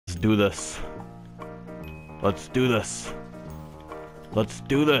do this. Let's do this. Let's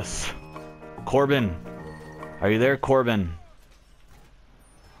do this. Corbin. Are you there, Corbin?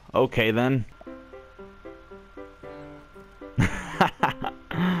 Okay, then.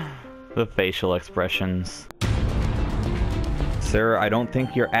 The facial expressions. Sir, I don't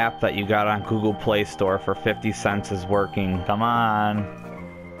think your app that you got on Google Play Store for 50 cents is working. Come on.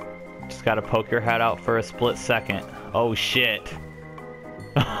 Just gotta poke your head out for a split second. Oh, shit.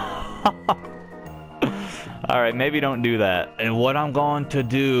 Alright, maybe don't do that. And what I'm going to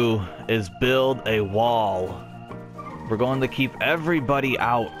do is build a wall. We're going to keep everybody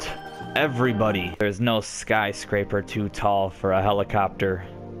out. Everybody. There's no skyscraper too tall for a helicopter.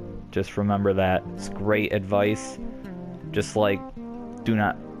 Just remember that. It's great advice. Just like, do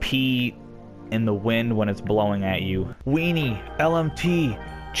not pee in the wind when it's blowing at you. Weenie, LMT,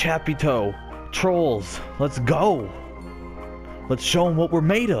 Chapito, Trolls, let's go. Let's show them what we're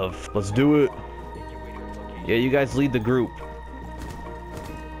made of. Let's do it. Yeah, you guys lead the group.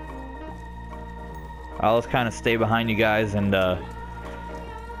 I'll just kind of stay behind you guys and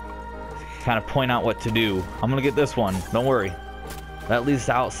kind of point out what to do. I'm gonna get this one, don't worry. That leads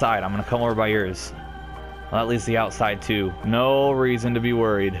to outside. I'm gonna come over by yours. Well, that leads to the outside too. No reason to be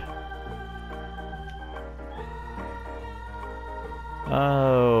worried.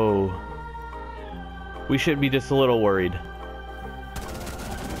 Oh. We should be just a little worried.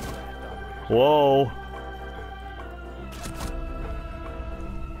 Whoa.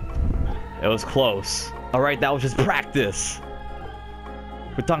 It was close. Alright, that was just practice.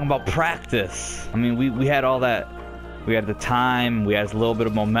 We're talking about practice. I mean, we had all that. We had the time, we had a little bit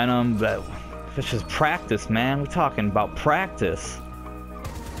of momentum, but it's just practice, man. We're talking about practice.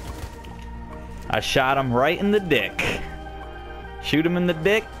 I shot him right in the dick. Shoot him in the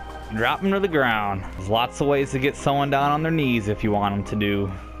dick, drop him to the ground. There's lots of ways to get someone down on their knees if you want them to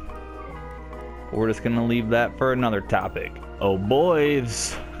do. We're just gonna leave that for another topic. Oh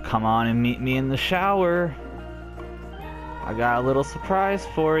boys, come on and meet me in the shower. I got a little surprise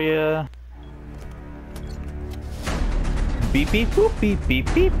for you. Beep beep boop beep beep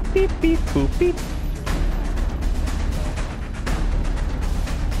beep beep beep boop beep.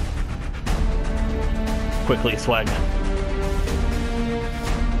 Quickly, swag.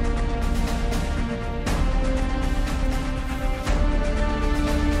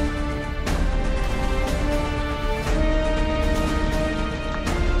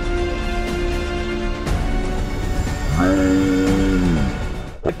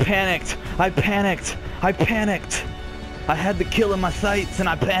 I panicked. I panicked. I panicked. I had the kill in my sights and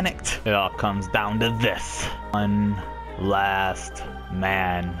I panicked. It all comes down to this. One last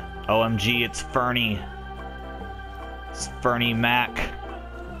man. OMG, it's Fernie. It's Fernie Mac.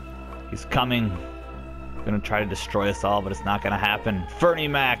 He's coming. Gonna try to destroy us all, but it's not gonna happen. Fernie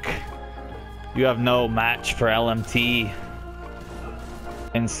Mac, you have no match for LMT.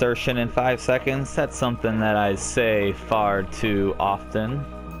 Insertion in 5 seconds. That's something that I say far too often.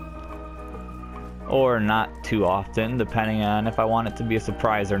 Or not too often, depending on if I want it to be a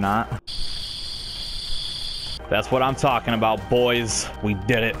surprise or not. That's what I'm talking about, boys. We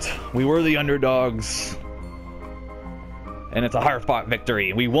did it. We were the underdogs. And it's a hard-fought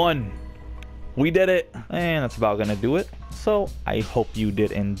victory. We won. We did it. And that's about gonna do it. So, I hope you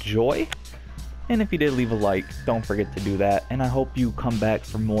did enjoy. And if you did, leave a like. Don't forget to do that. And I hope you come back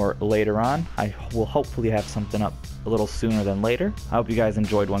for more later on. I will hopefully have something up a little sooner than later. I hope you guys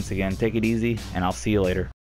enjoyed once again. Take it easy, and I'll see you later.